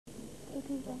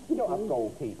goalkeeper. You don't have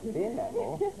goalkeepers in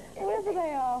netball. Whoever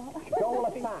they are. Goal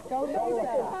attack. Goal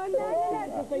attack. Oh, no.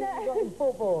 That's the thing you've got in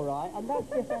football, right? And that's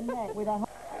just a net with a...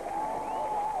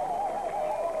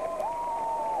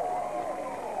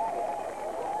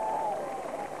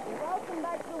 Welcome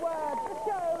back to The Word, the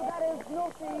show that is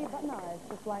naughty but nice,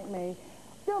 just like me.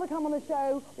 Still to come on the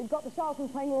show, we've got the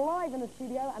Charlatans playing live in the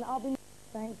studio, and I'll be...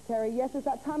 Thanks, Terry. Yes, it's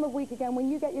that time of week again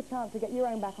when you get your chance to get your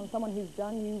own back on someone who's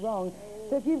done you wrong.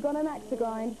 So if you've got an axe to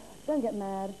grind, don't get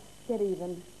mad, get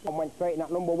even. And went straight in at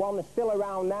number one. They're still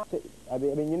around now. I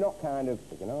mean, you're not kind of,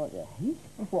 you know, aren't you?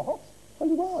 What? Well,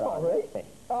 you are, Sorry?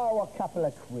 Oh, a couple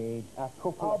of quid. A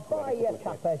couple I'll of quid. buy you a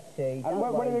cup of tea. And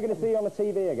when are we going to see you on the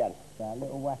TV again? A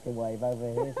little whacker wave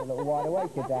over here. It's a little wide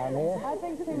awaker down here. I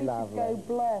think Timmy Lovely. should go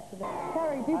blur to the...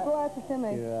 Terry, do blur to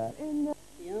Timmy. Yeah. In the...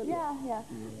 Yeah.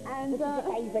 And,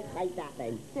 favourite take that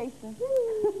then? Jason.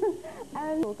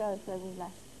 And we'll go, so we've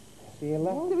left. See you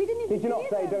later. So we didn't even Did you not see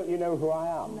say, them. don't you know who I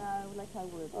am? No, like I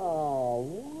would. Oh,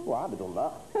 well, I'd have done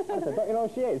that. I said, don't you know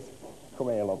who she is? Come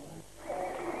here, love.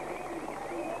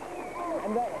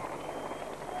 And then...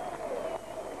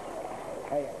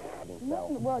 Hey,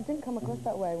 Well, it didn't come across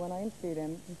that way when I interviewed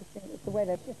him. It's the way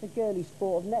they're... It's just a girly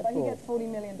sport of netball. But he gets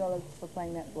 $40 million for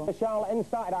playing netball. The Charlatans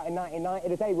started out in 1990.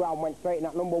 The day round went straight in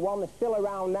at number one. They're still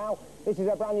around now. This is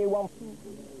a brand new one.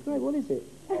 Great, what is it?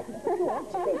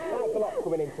 Thanks a lot for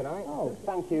coming in tonight. Oh.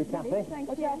 Thank you, Kathy. Thank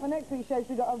you. For next week's shows,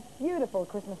 we've got a beautiful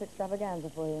Christmas extravaganza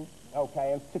for you.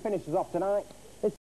 Okay, and to finish us off tonight,